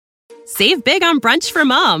Save big on brunch for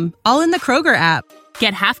mom, all in the Kroger app.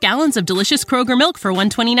 Get half gallons of delicious Kroger milk for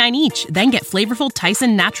 $1.29 each. Then get flavorful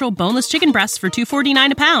Tyson natural boneless chicken breasts for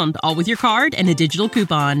 $2.49 a pound, all with your card and a digital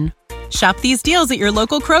coupon. Shop these deals at your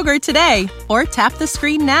local Kroger today, or tap the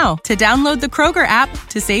screen now to download the Kroger app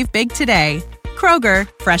to save big today.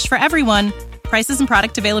 Kroger, fresh for everyone. Prices and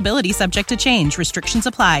product availability subject to change.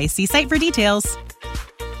 Restrictions apply. See site for details.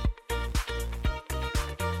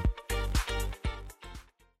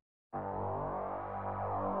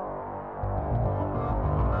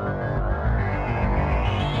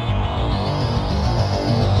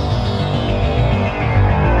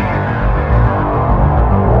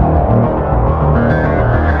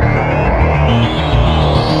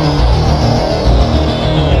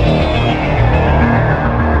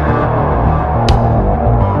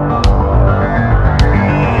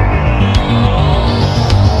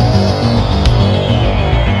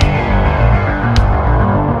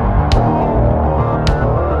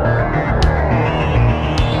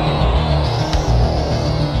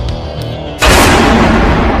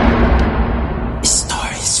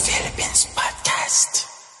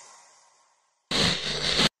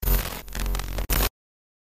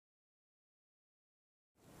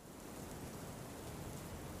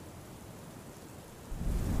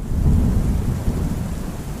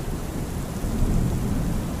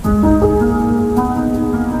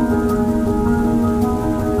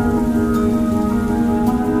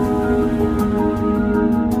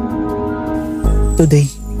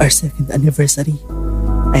 Today, our second anniversary.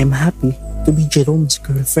 I am happy to be Jerome's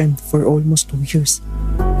girlfriend for almost 2 years.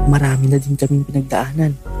 Marami na din kaming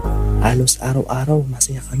pinagdaanan. Halos araw-araw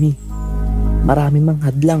masaya kami. Marami mang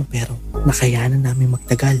hadlang pero nakayanan namin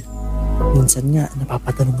magtagal. Minsan nga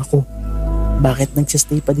napapatanong ako, bakit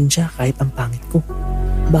nagsistay pa din siya kahit ang pangit ko?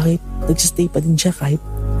 Bakit nagsistay pa din siya kahit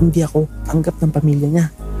hindi ako tanggap ng pamilya niya?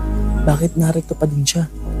 Bakit narito pa din siya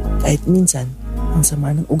kahit minsan ang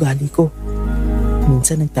sama ng ugali ko?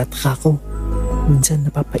 Minsan nagtataka ako. Minsan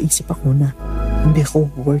napapaisip ako na hindi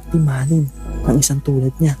ako worthy mahalin ng isang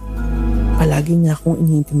tulad niya. Palagi niya akong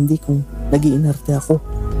iniintindi kung nag-iinarte ako.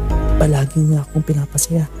 Palagi niya akong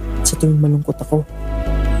pinapasaya sa tuwing malungkot ako.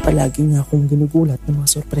 Palagi niya akong ginugulat ng mga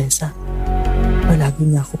sorpresa. Palagi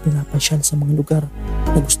niya ako pinapasyal sa mga lugar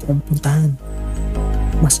na gusto kong puntahan.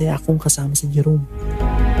 Masaya akong kasama si Jerome.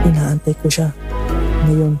 Inaantay ko siya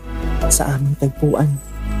ngayon sa aming tagpuan.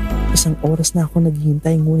 1 oras na ako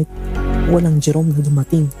naghihintay ngunit walang Jerome na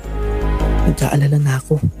dumating. Nagkaalala na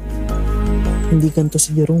ako. Hindi ganito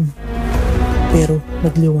si Jerome. Pero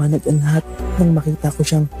nagliwanag ang lahat nang makita ko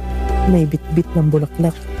siyang may bit-bit ng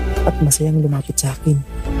bulaklak at masayang lumapit sa akin.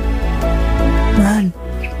 Mahal,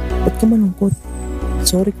 ba't ka malungkot?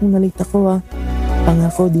 Sorry kung nalate ako ha.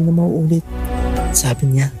 Pangako di na mauulit. Sabi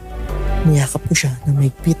niya. Niyakap ko siya na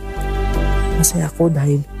mahigpit. Masaya ako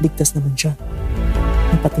dahil ligtas naman siya.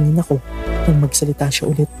 Napatingin ako nang magsalita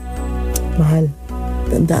siya ulit. Mahal,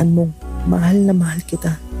 tandaan mong mahal na mahal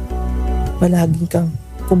kita. Palagi kang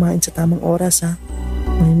kumain sa tamang oras ha.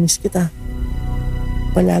 Mahimiss kita.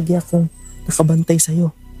 Palagi akong nakabantay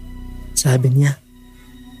sa'yo. Sabi niya.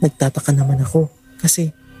 Nagtataka naman ako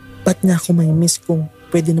kasi ba't niya ako mahimiss kung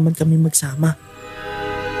pwede naman kami magsama?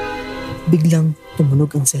 Biglang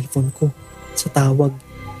tumunog ang cellphone ko sa tawag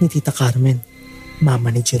ni Tita Carmen,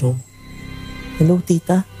 mama ni Jerome. Hello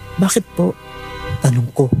tita, bakit po? Tanong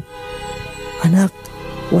ko. Anak,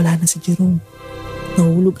 wala na si Jerome.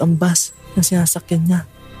 Nahulog ang bus na sinasakyan niya.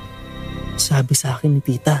 Sabi sa akin ni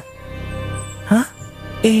tita. Ha?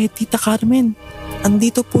 Tita Carmen,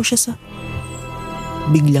 andito po siya sa...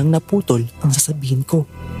 Biglang naputol ang sasabihin ko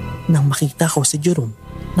nang makita ko si Jerome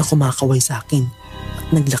na kumakaway sa akin at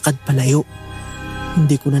naglakad palayo.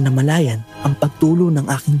 Hindi ko na namalayan ang pagtulo ng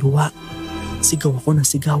aking luha. Sigaw ako ng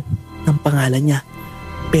sigaw ng pangalan niya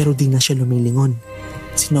pero di na siya lumilingon.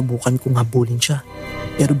 Sinubukan kong habulin siya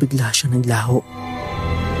pero bigla siya naglaho.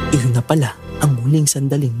 Iyon na pala ang muling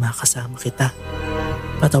sandaling makasama kita.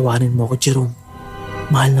 Patawarin mo ko Jerome.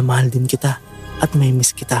 Mahal na mahal din kita at may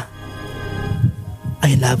miss kita.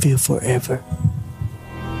 I love you forever.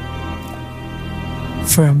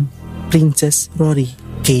 From Princess Rory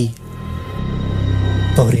K.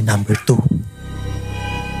 Story number 2.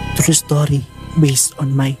 True story based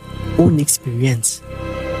on my own experience.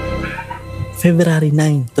 February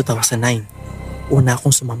 9, 2009. Una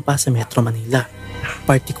akong sumampa sa Metro Manila,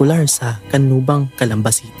 partikular sa Canlubang,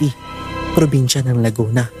 Calamba City, probinsya ng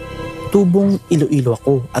Laguna. Tubong Iloilo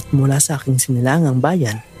ako at mula sa aking sinilangang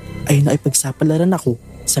bayan ay nakipagsapalaran ako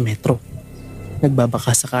sa metro.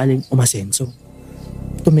 Nagbabaka sakaling umasenso.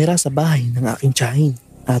 Tumira sa bahay ng aking tiyahin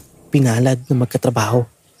at pinalad na magkatrabaho.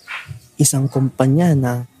 Isang kumpanya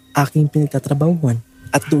na aking pinagtatrabahuan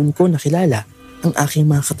at doon ko nakilala ang aking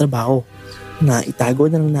mga katrabaho na itago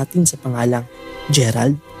na lang natin sa pangalang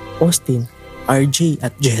Gerald, Austin, RJ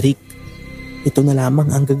at Jeric. Ito na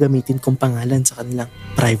lamang ang gagamitin kong pangalan sa kanilang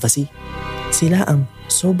privacy. Sila ang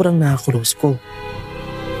sobrang nakaklose ko.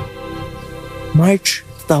 March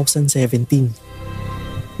 2017.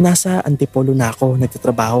 Nasa Antipolo na ako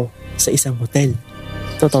nagtatrabaho sa isang hotel.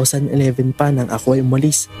 2011 pa nang ako ay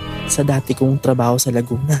umalis sa dati kong trabaho sa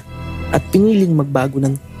Laguna at piniling magbago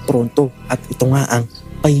ng pronto at ito nga ang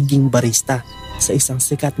pagiging barista sa isang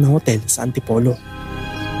sikat na hotel sa Antipolo.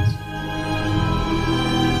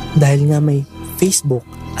 Dahil nga may Facebook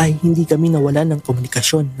ay hindi kami nawalan ng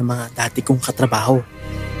komunikasyon ng mga dati kong katrabaho.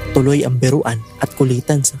 Tuloy ang biruan at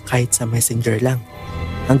kulitan kahit sa messenger lang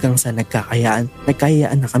hanggang sa nagkakayaan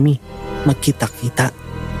na kami magkita-kita.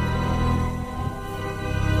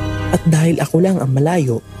 At dahil ako lang ang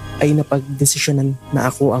malayo ay napagdesisyonan na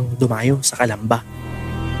ako ang dumayo sa Calamba.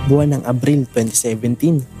 Buwan ng Abril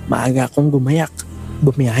 2017, maaga akong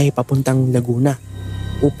bumiyahe papuntang Laguna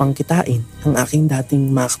upang kitain ang aking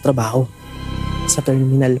dating mga katrabaho. Sa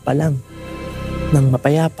terminal pa lang ng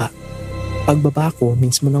mapayapa, pagbaba ko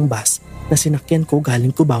mismo ng bus na sinakyan ko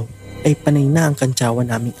galing Cubao ay panay na ang kantsawan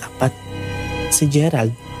naming apat. Si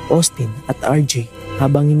Gerald, Austin at RJ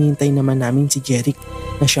habang hinihintay naman namin si Jeric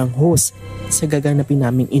na siyang host sa gaganapin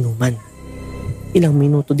naming inuman. Ilang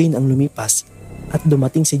minuto din ang lumipas at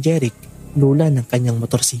dumating si Jeric, lula ng kanyang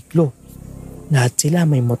motorsiklo. Lahat sila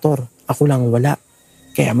may motor, ako lang wala.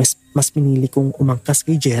 Kaya mas pinili kong umangkas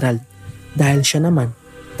kay Gerald dahil siya naman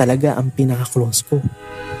talaga ang pinaka-close ko.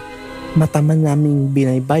 Mataman naming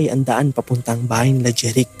binaybay ang daan papuntang bahay nila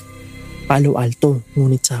Jeric. Palo Alto,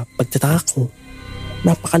 ngunit sa pagtataka ko,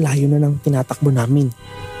 napakalayo na ng tinatakbo namin.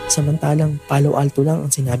 Samantalang Palo Alto lang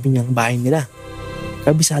ang sinabi niyang bahay nila.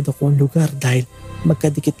 Kabisado ko ang lugar dahil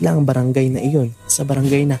magkadikit lang ang barangay na iyon sa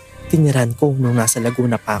barangay na tiniran ko nung nasa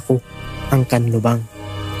Laguna pa ako, ang Kanlubang.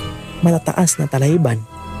 Matataas na talayban,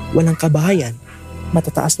 walang kabahayan,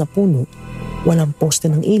 matataas na puno, walang poste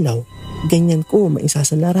ng ilaw, ganyan ko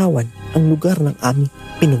maisasalarawan ang lugar ng aming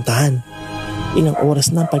pinuntahan. Ilang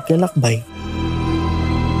oras na paglalakbay,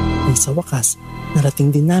 ay sa wakas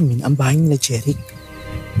narating din namin ang bahay nila Jeric.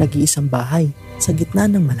 Nag-iisang bahay sa gitna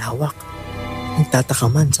ng malawak. Nagtataka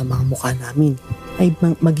man sa mga mukha namin ay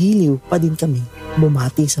magiliw pa din kami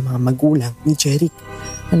bumati sa mga magulang ni Jeric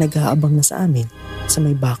na nag-aabang na sa amin sa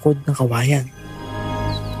may bakod ng kawayan.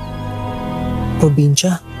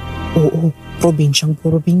 Probinsya? Oo, probinsyang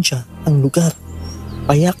probinsya ang lugar.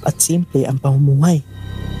 Payak at simple ang pamumuhay.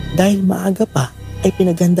 Dahil maaga pa ay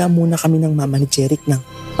pinaganda muna kami ng mama ni Jeric ng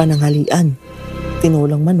pananghalian,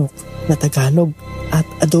 tinolang manok na Tagalog at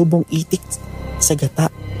adobong itik sa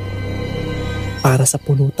gata para sa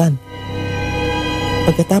pulutan.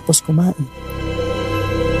 Pagkatapos kumain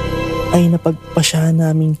ay napagpasya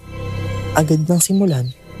naming agad nang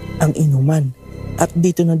simulan ang inuman at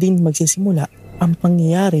dito na din magsisimula ang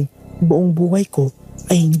pangyayari buong buhay ko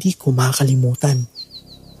ay hindi ko makalimutan.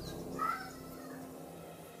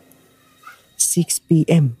 6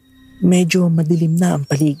 p.m. Medyo madilim na ang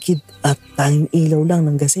paligid at tanging ilaw lang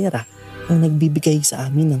ng gasera ang nagbibigay sa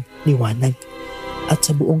amin ng liwanag. At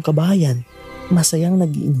sa buong kabahayan, masayang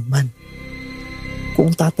nagiinuman.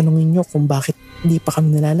 Kung tatanungin nyo kung bakit di pa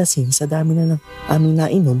kami nalalasing sa dami na ng aming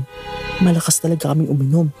nainom, malakas talaga kami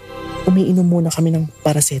uminom. Umiinom muna kami ng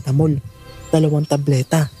paracetamol, 2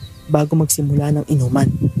 tableta bago magsimula ng inuman.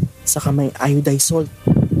 Saka may iodized salt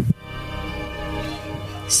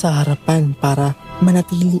sa harapan para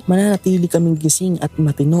mananatili kaming gising at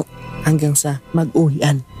matino hanggang sa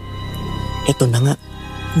mag-uwian. Ito na nga,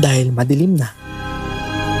 dahil madilim na.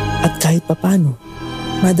 At kahit papano,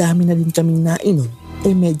 madami na din kaming nainom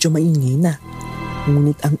ay medyo maingay na.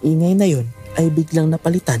 Ngunit ang ingay na yon ay biglang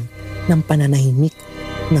napalitan ng pananahimik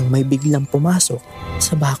nang may biglang pumasok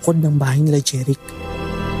sa bakod ng bahay nila Jeric.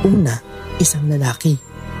 Una, isang lalaki.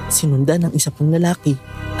 Sinundan ng isa pang lalaki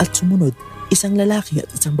at sumunod isang lalaki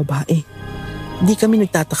at isang babae. Di kami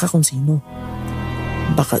nagtataka kung sino.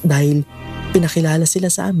 Baka dahil pinakilala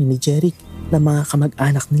sila sa amin ni Jeric na mga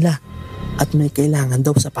kamag-anak nila at may kailangan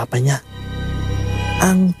daw sa papa niya.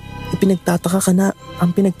 Ang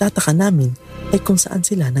pinagtataka namin ay kung saan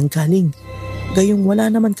sila nanggaling. Gayong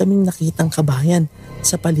wala naman kaming nakitang kabayan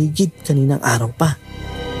sa paligid kaninang araw pa.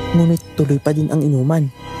 Ngunit tuloy pa din ang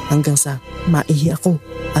inuman hanggang sa maihi ako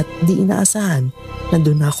at di inaasahan na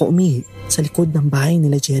doon ako umihi sa likod ng bahay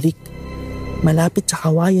nila Jeric. Malapit sa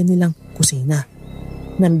kawayan nilang kusina.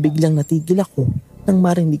 Nang biglang natigil ako nang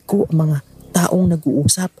marinig ko ang mga taong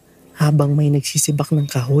nag-uusap habang may nagsisibak ng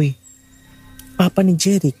kahoy. Papa ni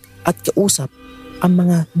Jeric at kausap ang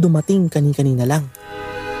mga dumating kani-kanina lang.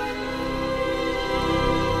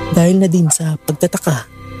 Dahil na din sa pagtataka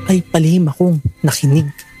ay palihim akong nakinig.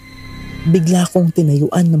 Bigla akong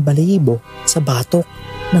tinayuan ng balayibo sa batok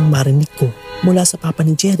nang marinig ko mula sa papa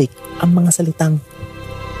ni Jeric ang mga salitang,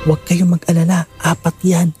 "Huwag kayong mag-alala, 4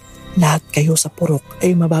 yan. Lahat kayo sa purok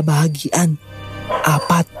ay mababahagian.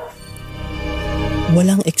 4."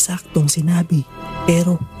 Walang eksaktong sinabi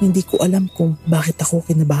pero hindi ko alam kung bakit ako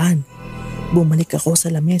kinabahan. Bumalik ako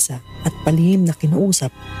sa lamesa at palihim na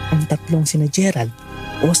kinausap ang tatlong sina Gerald,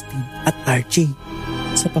 Austin at Archie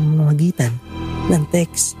sa pamamagitan ng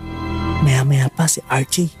text. Maya-maya pa si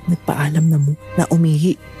Archie nagpaalam na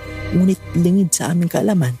umihi, ngunit lingid sa aming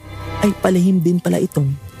kaalaman ay palihim din pala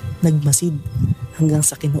itong nagmasid hanggang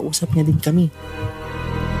sa kinausap niya din kami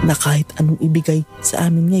na kahit anong ibigay sa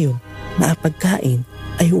amin ngayon na pagkain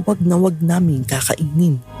ay huwag na huwag namin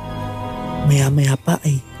kakainin. Maya-maya pa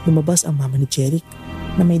ay lumabas ang mama ni Jeric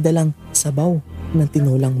na may dalang sabaw ng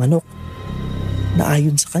tinulang manok na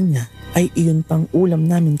ayon sa kanya ay iyon pang ulam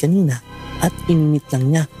namin kanina at ininit lang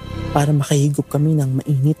niya para makahigop kami ng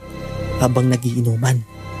mainit habang nagiinuman.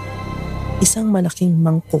 Isang malaking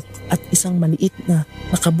mangkok at isang maliit na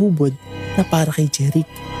nakabubod na para kay Jeric.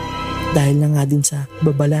 Dahil na nga din sa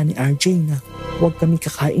babala ni RJ na huwag kami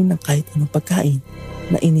kakain ng kahit anong pagkain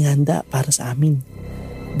na inihanda para sa amin.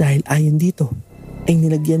 Dahil ayon dito ay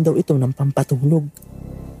nilagyan daw ito ng pampatulog.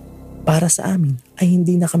 Para sa amin ay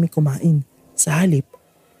hindi na kami kumain. Sa halip,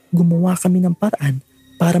 gumawa kami ng paraan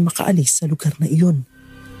para makaalis sa lugar na iyon.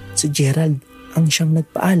 Si Gerald ang siyang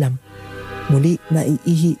nagpaalam, muli na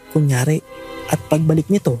iihi kunyari, at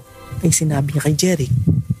pagbalik nito ay sinabi niya kay Jeric.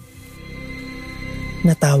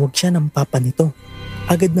 Natawag siya ng papa nito.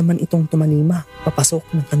 Agad naman itong tumalima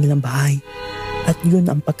papasok ng kanilang bahay. At yun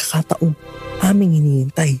ang pagkakataong aming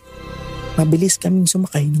hinihintay. Mabilis kaming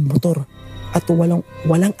sumakay ng motor at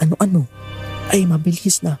walang ano-ano ay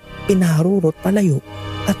mabilis na pinaharurot palayo,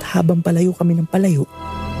 at habang palayo kami ng palayo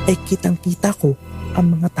ay kitang-kita ko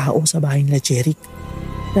ang mga tao sa bahay nila Jeric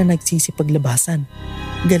na nagsisipaglabasan.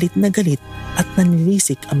 Galit na galit at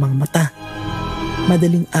nanilisik ang mga mata.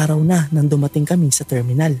 Madaling araw na nang dumating kami sa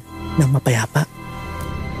terminal ng mapayapa.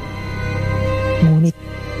 Ngunit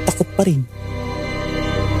takot pa rin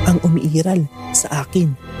ang umiiral sa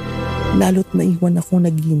akin. Lalo't naiwan ako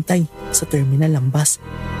naghihintay sa terminal ng bus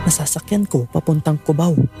na sasakyan ko papuntang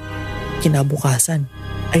Cubao. Kinabukasan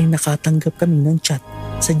ay nakatanggap kami ng chat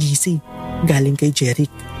sa GC galing kay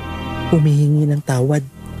Jeric. Humihingi ng tawad.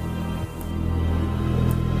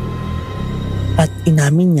 At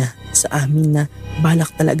inamin niya sa amin na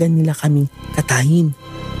balak talaga nila kaming katayin.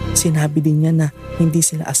 Sinabi din niya na hindi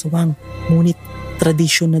sila aswang, ngunit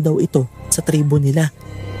tradisyon na daw ito sa tribo nila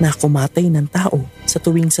na kumatay ng tao sa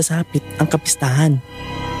tuwing sasapit ang kapistahan.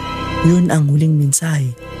 Yun ang huling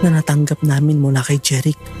mensahe na natanggap namin mula kay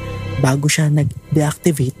Jeric bago siya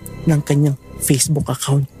nag-deactivate ng kanyang Facebook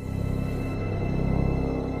account.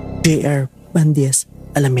 J.R. Bandies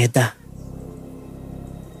Alameda.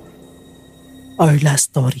 Our last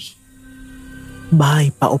story. Bahay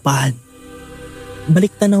Paupahan.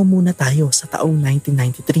 Balik tanaw muna tayo sa taong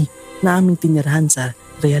 1993 na aming tinirahan sa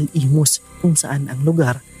Real Imus, kung saan ang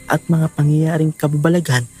lugar at mga pangyayaring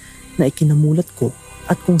kababalagan na ikinamulat ko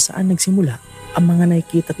at kung saan nagsimula ang mga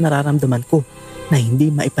nakikita at nararamdaman ko na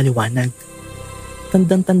hindi maipaliwanag.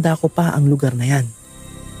 Tandang-tanda ko pa ang lugar na yan.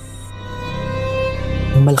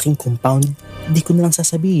 Ang malaking compound, di ko na lang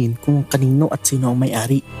sasabihin kung kanino at sino ang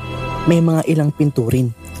may-ari. May mga ilang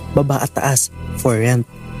pinturin, baba at taas, for rent,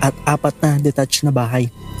 at 4 na detached na bahay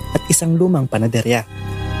at isang lumang panaderya.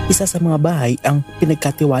 Isa sa mga bahay ang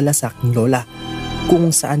pinagkatiwala sa aking lola, kung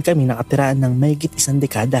saan kami nakatiraan ng mahigit 1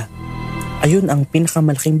 dekada. Ayun ang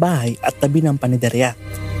pinakamalaking bahay at tabi ng panaderya.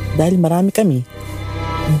 Dahil marami kami,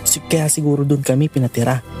 kaya siguro doon kami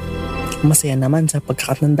pinatira. Masaya naman sa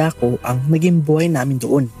pagkakatanda ko ang naging buhay namin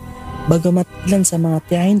doon. Bagamat ilan sa mga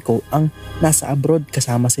tiyahin ko ang nasa abroad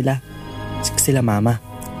kasama sila mama,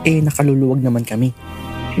 nakaluluwag naman kami.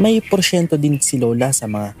 May porsyento din si lola sa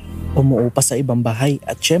mga umuupa sa ibang bahay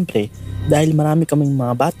at syempre dahil marami kaming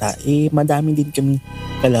mga bata madami din kami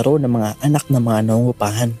kalaro ng mga anak ng mga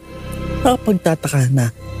nangungupahan. Nakapagtataka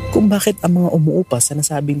na kung bakit ang mga umuupa sa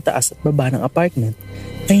nasabing taas at baba ng apartment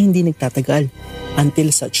ay hindi nagtatagal until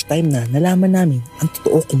such time na nalaman namin ang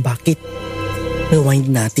totoo kung bakit. Rewind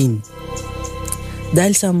natin.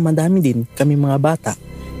 Dahil sa madami din kami mga bata,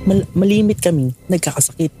 malimit kaming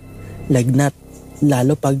nagkakasakit, lagnat,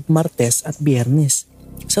 lalo pag Martes at Biyernes.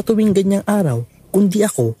 Sa tuwing ganyang araw, kundi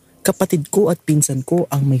ako, kapatid ko at pinsan ko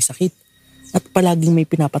ang may sakit. At palaging may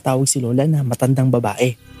pinapatawag si lola na matandang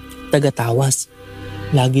babae, taga-tawas.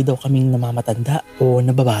 Lagi daw kaming namamatanda o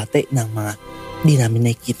nababate ng mga di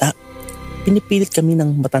namin nakikita. Pinipilit kami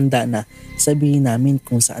ng matanda na sabihin namin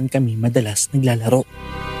kung saan kami madalas naglalaro.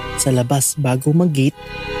 Sa labas bago mag-gate,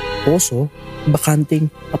 poso,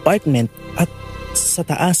 bakanting apartment at sa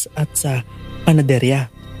taas at sa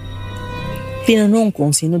panaderya. Tinanong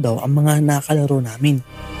kung sino daw ang mga nakalaro namin.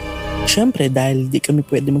 Siyempre dahil di kami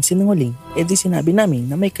pwede magsinungaling, edi sinabi namin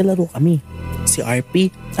na may kalaro kami. Si RP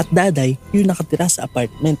at Daday yung nakatira sa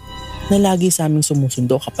apartment na lagi sa aming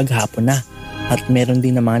sumusundo kapag hapon na. At meron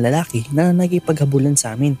din ng mga lalaki na nagipaghabulan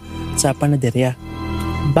sa amin sa panaderya.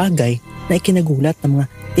 Bagay na ikinagulat ng mga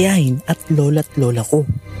tiyahin at lola't lola ko.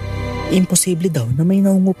 Imposible daw na may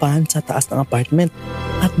naungupahan sa taas ng apartment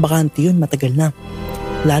at bakante yun matagal na.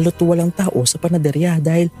 Lalo't walang tao sa panaderya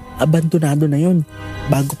dahil abandonado na yun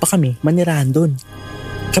bago pa kami manirahan doon.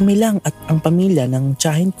 Kami lang at ang pamilya ng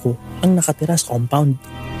tiyahin ko ang nakatira sa compound.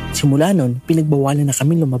 Simula nun, pinagbawalan na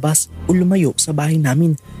kami lumabas o lumayo sa bahay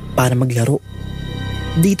namin para maglaro.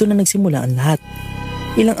 Dito na nagsimula ang lahat.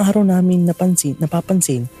 Ilang araw namin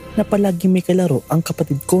napapansin na palagi may kalaro ang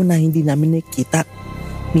kapatid ko na hindi namin nakikita.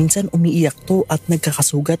 Minsan umiiyak to at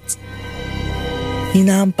nagkakasugat.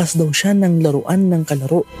 Hinahampas daw siya ng laruan ng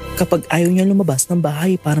kalaro kapag ayaw niya lumabas ng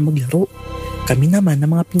bahay para maglaro. Kami naman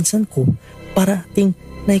ng mga pinsan ko parating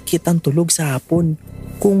nakikita ang tulog sa hapon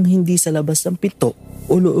kung hindi sa labas ng pinto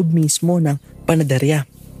o loob mismo ng panaderya.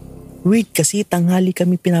 Weird kasi tanghali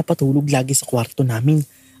kami pinapatulog lagi sa kwarto namin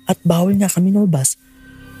at bawal nga kami lumabas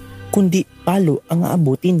kundi palo ang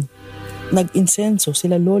aabutin. Nag-insenso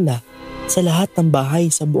sila lola sa lahat ng bahay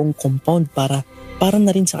sa buong compound para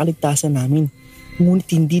na rin sa kaligtasan namin.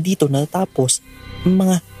 Ngunit hindi dito natapos ang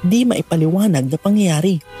mga di maipaliwanag na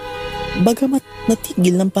pangyayari. Bagamat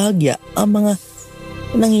natigil ng bahagya ang mga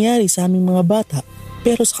nangyayari sa aming mga bata,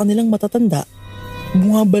 pero sa kanilang matatanda,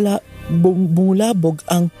 bumulabog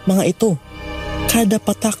ang mga ito. Kada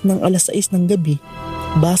patak ng 6:00 ng gabi,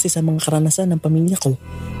 base sa mga karanasan ng pamilya ko,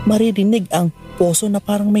 maririnig ang poso na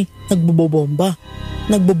parang may nagbobomba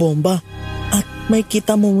at may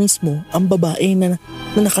kita mo mismo ang babae na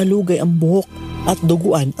nakalugay ang buhok at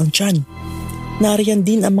duguan ang tiyan. Nariyan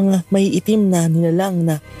din ang mga may itim na nilalang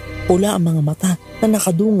na pula ang mga mata na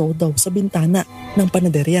nakadungaw daw sa bintana ng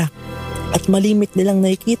panaderya at malimit nilang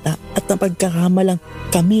nakikita at napagkakamalang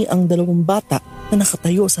kami ang 2 bata na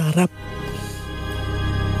nakatayo sa harap.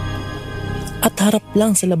 At harap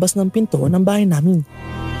lang sa labas ng pinto ng bahay namin.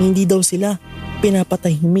 Hindi daw sila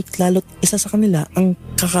pinapatahimik lalo't isa sa kanila ang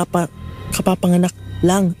kapapanganak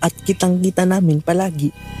lang at kitang-kita namin palagi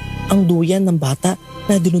ang duyan ng bata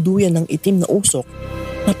na dinuduyan ng itim na usok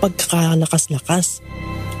na pagkakalakas-lakas.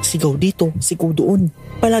 Sigaw dito, sigaw doon.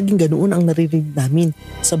 Palaging ganoon ang naririnig namin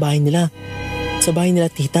sa bahay nila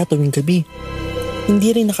tita tuwing gabi.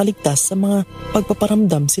 Hindi rin nakaligtas sa mga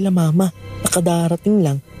pagpaparamdam sila mama na kadarating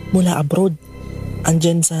lang mula abroad.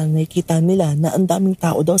 Andyan sa nakikita nila na ang daming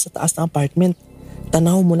tao daw sa taas ng apartment,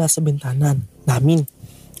 tanaw mula sa bintana namin.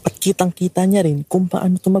 At kitang-kita niya rin kung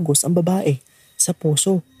paano tumagos ang babae sa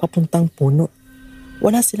poso papuntang puno.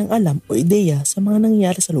 Wala silang alam o ideya sa mga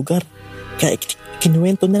nangyayari sa lugar, kaya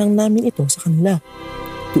kinuwento na lang namin ito sa kanila.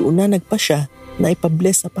 Doon na nagpasya na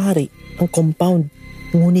ipabless sa pari ang compound.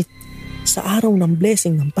 Ngunit sa araw ng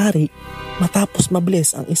blessing ng pari, matapos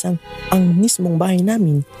mabless ang mismong bahay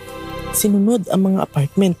namin, sinunod ang mga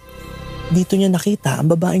apartment. Dito niya nakita ang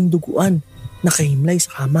babaeng duguan, nakahimlay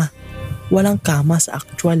sa kama. Walang kama sa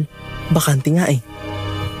actual, bakante nga eh.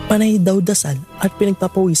 Panay daw dasal at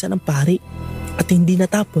pinagpapawisan ng pari at hindi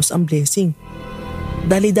natapos ang blessing.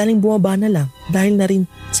 Dali-daling bumaba na lang dahil na rin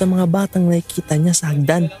sa mga batang nakikita niya sa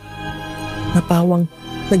hagdan. Napawang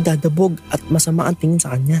nagdadabog at masama ang tingin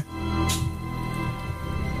sa kanya.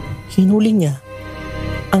 Hinuli niya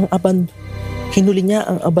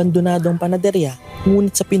ang abandonadong panaderya,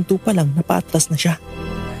 ngunit sa pinto pa lang napaatras na siya.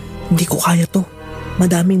 Hindi ko kaya to.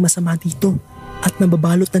 Madaming masama dito at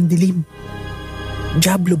nababalot ng dilim.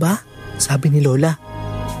 Diablo ba? Sabi ni Lola.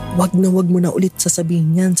 Wag mo na ulit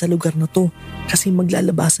sasabihin yan sa lugar na to kasi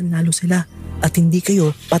maglalabasan lalo sila at hindi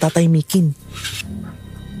kayo patataymikin.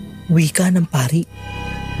 Wika ng pari.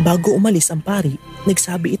 Bago umalis ang pari,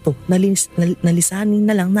 nagsabi ito na nalisanin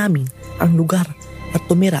na lang namin ang lugar at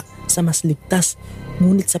tumira sa mas ligtas.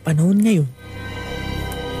 Ngunit sa panahon ngayon,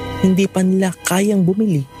 hindi pa nila kayang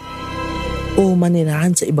bumili o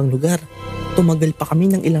manirahan sa ibang lugar. Tumagal pa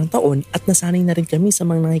kami ng ilang taon at nasanay na rin kami sa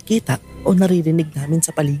mga nakikita o naririnig namin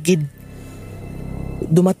sa paligid.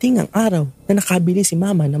 Dumating ang araw na nakabili si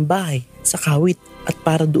mama ng bahay sa Kawit at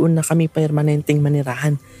para doon na kami permanenteng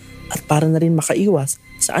manirahan at para na rin makaiwas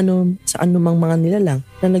sa anumang mga nilalang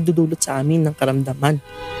na nagdudulot sa amin ng karamdaman.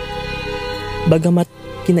 Bagamat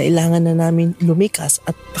kinailangan na namin lumikas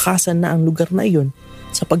at takasan na ang lugar na iyon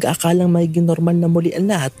sa pag-aakalang magiging normal na muli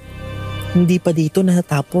ang lahat, hindi pa dito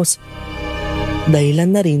natatapos.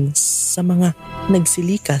 Dahilan na rin sa mga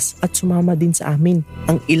nagsilikas at sumama din sa amin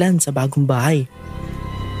ang ilan sa bagong bahay.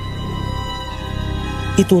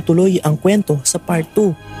 Itutuloy ang kwento sa part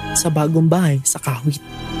 2 sa bagong bahay sa Kawit.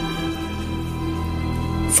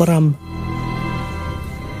 From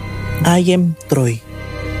I am Troy.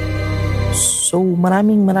 So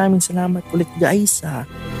maraming salamat ulit guys sa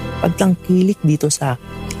pagtangkilik dito sa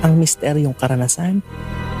Ang Misteryong Karanasan.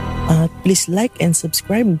 Please like and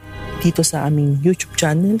subscribe dito sa aming YouTube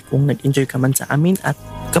channel kung nag-enjoy ka man sa amin, at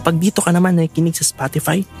kapag dito ka naman nakikinig sa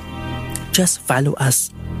Spotify, just follow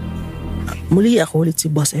us. Muli ako ulit si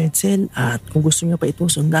Boss Edsel, at kung gusto niyo pa ito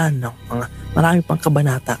sundan ng mga marami pang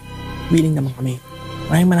kabanata, willing naman kami.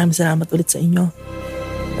 Maraming salamat ulit sa inyo.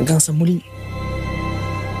 Hanggang sa muli.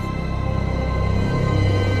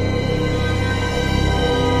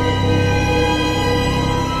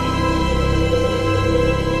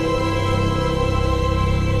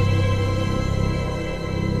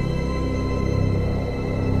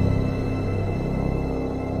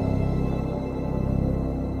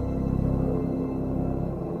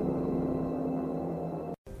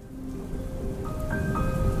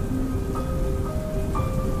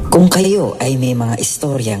 Kung kayo ay may mga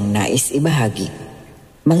istoryang nais ibahagi,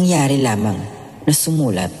 mangyari lamang na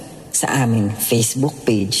sumulat sa aming Facebook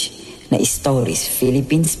page na Stories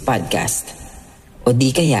Philippines Podcast, o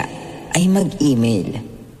di kaya ay mag-email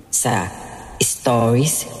sa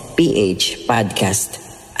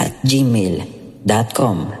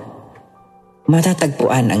storiesphpodcast@gmail.com.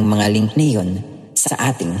 Matatagpuan ang mga link na iyon sa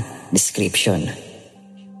ating description.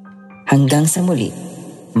 Hanggang sa muli,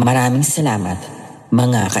 maraming salamat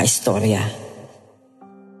mga kaistorya.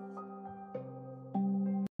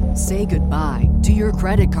 Say goodbye to your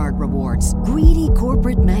credit card rewards. Greedy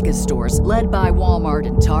corporate mega stores led by Walmart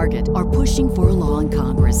and Target are pushing for a law in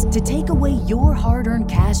Congress to take away your hard-earned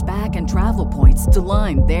cash back and travel points to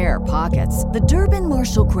line their pockets. The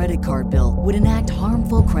Durbin-Marshall credit card bill would enact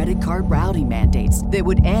harmful credit card routing mandates that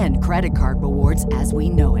would end credit card rewards as we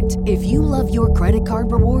know it. If you love your credit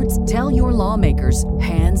card rewards, tell your lawmakers,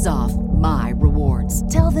 hands off my rewards.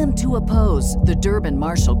 Tell them to oppose the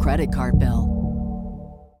Durbin-Marshall credit card bill.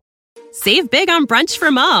 Save big on brunch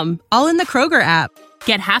for mom, all in the Kroger app.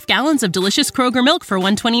 Get half gallons of delicious Kroger milk for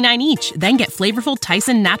 $1.29 each. Then get flavorful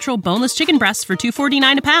Tyson natural boneless chicken breasts for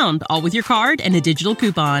 $2.49 a pound, all with your card and a digital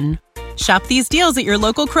coupon. Shop these deals at your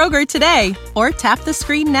local Kroger today, or tap the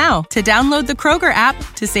screen now to download the Kroger app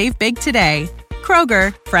to save big today.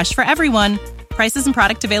 Kroger, fresh for everyone. Prices and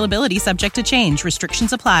product availability subject to change.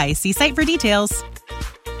 Restrictions apply. See site for details.